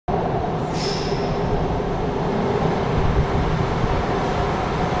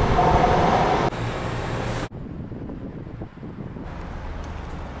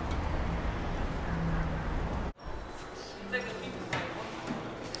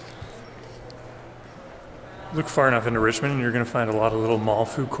Look far enough into Richmond and you're going to find a lot of little mall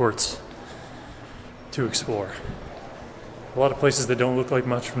food courts to explore. A lot of places that don't look like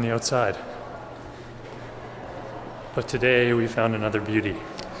much from the outside. But today we found another beauty.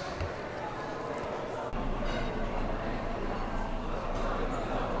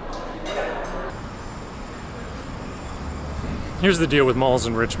 Here's the deal with malls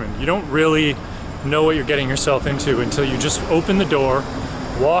in Richmond. You don't really know what you're getting yourself into until you just open the door,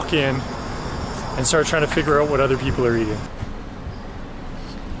 walk in, and start trying to figure out what other people are eating.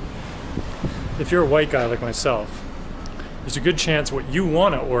 If you're a white guy like myself, there's a good chance what you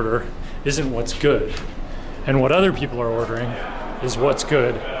want to order isn't what's good, and what other people are ordering is what's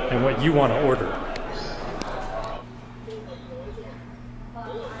good and what you want to order.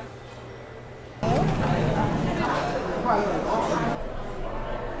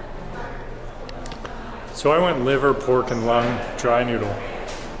 So I went liver, pork, and lung dry noodle.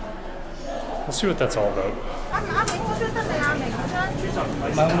 Let's see what that's all about.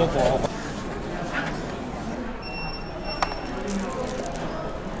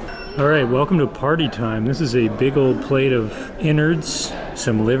 All right, welcome to party time. This is a big old plate of innards,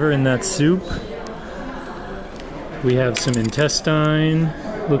 some liver in that soup. We have some intestine,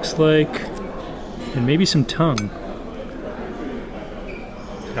 looks like, and maybe some tongue.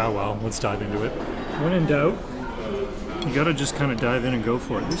 Oh well, let's dive into it. When in doubt, you gotta just kind of dive in and go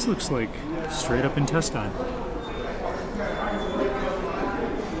for it. This looks like straight up intestine.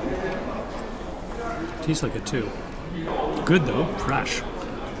 Tastes like it too. Good though, fresh.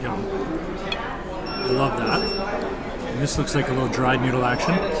 Yum. I love that. And this looks like a little dried noodle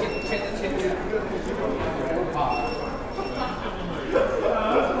action.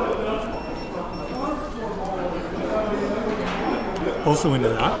 Also into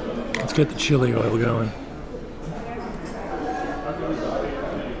that. Let's get the chili oil going.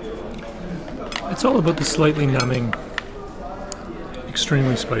 It's all about the slightly numbing,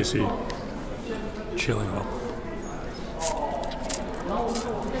 extremely spicy chili oil.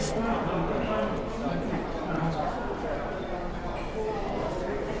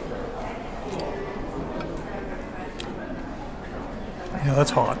 Yeah,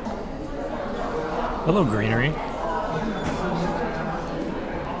 that's hot. A little greenery.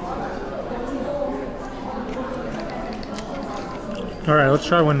 All right, let's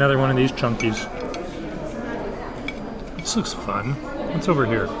try another one of these chunkies. This looks fun. What's over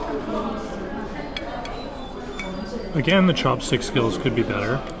here? Again, the chopstick skills could be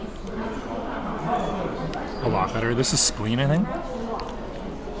better. A lot better. This is spleen, I think.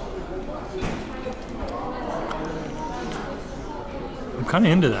 I'm kind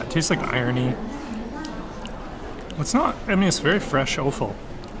of into that. Tastes like irony. It's not, I mean, it's very fresh offal.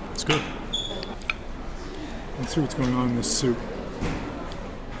 It's good. Let's see what's going on in this soup.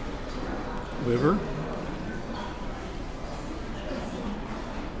 Liver.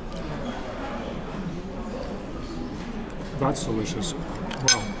 That's delicious.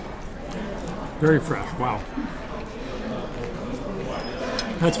 Wow. Very fresh. Wow.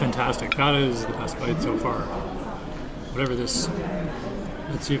 That's fantastic. That is the best bite so far. Whatever this,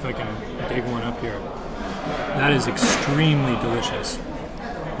 let's see if I can dig one up here. That is extremely delicious.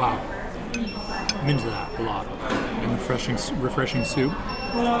 Wow. I'm into that a lot. And refreshing soup.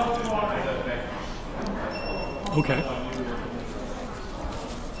 Okay.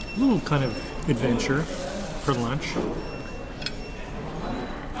 A little kind of adventure for lunch.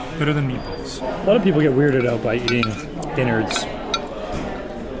 Better than meatballs. A lot of people get weirded out by eating innards,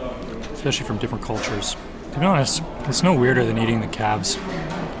 especially from different cultures. To be honest, it's no weirder than eating the calves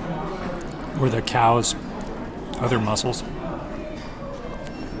or the cow's other muscles.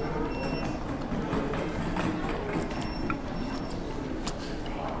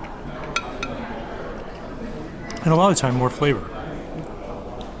 And a lot of the time, more flavor.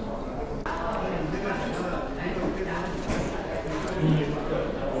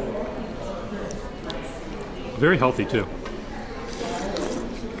 Very healthy too.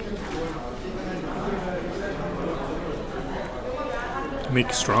 Make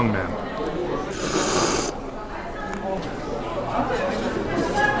a strong man.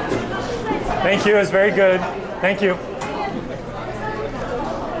 Thank you, it's very good. Thank you.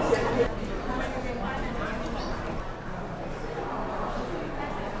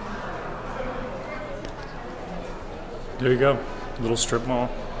 There you go, little strip mall.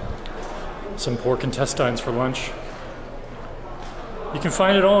 Some pork intestines for lunch. You can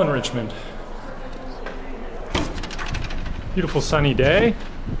find it all in Richmond. Beautiful sunny day.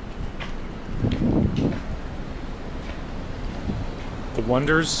 The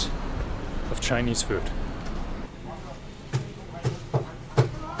wonders of Chinese food.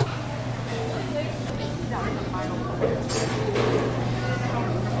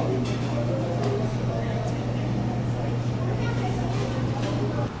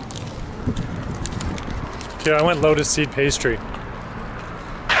 Okay, I went Lotus seed pastry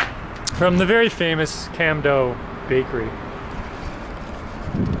from the very famous Kam Do Bakery.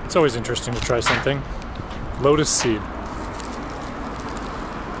 It's always interesting to try something. Lotus seed.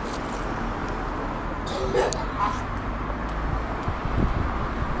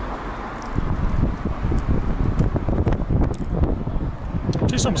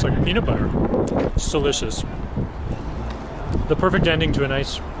 Tastes almost like peanut butter. It's delicious. The perfect ending to a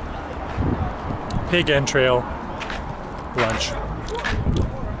nice pig entrail lunch.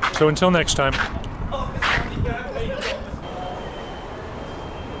 So until next time.